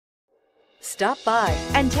Stop by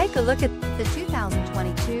and take a look at the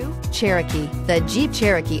 2022 Cherokee. The Jeep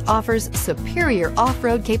Cherokee offers superior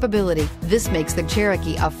off-road capability. This makes the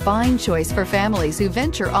Cherokee a fine choice for families who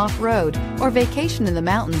venture off-road or vacation in the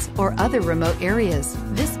mountains or other remote areas.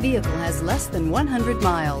 This vehicle has less than 100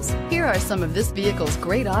 miles. Here are some of this vehicle's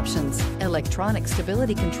great options: electronic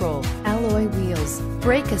stability control, alloy wheels,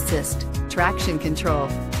 brake assist, traction control,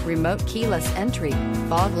 remote keyless entry,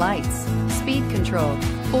 fog lights, speed control,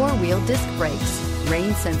 four-wheel disc brakes,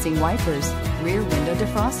 rain-sensing wipers, rear window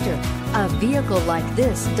defroster. A vehicle like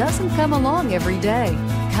this doesn't come along every day.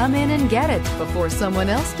 Come in and get it before someone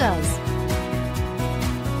else does.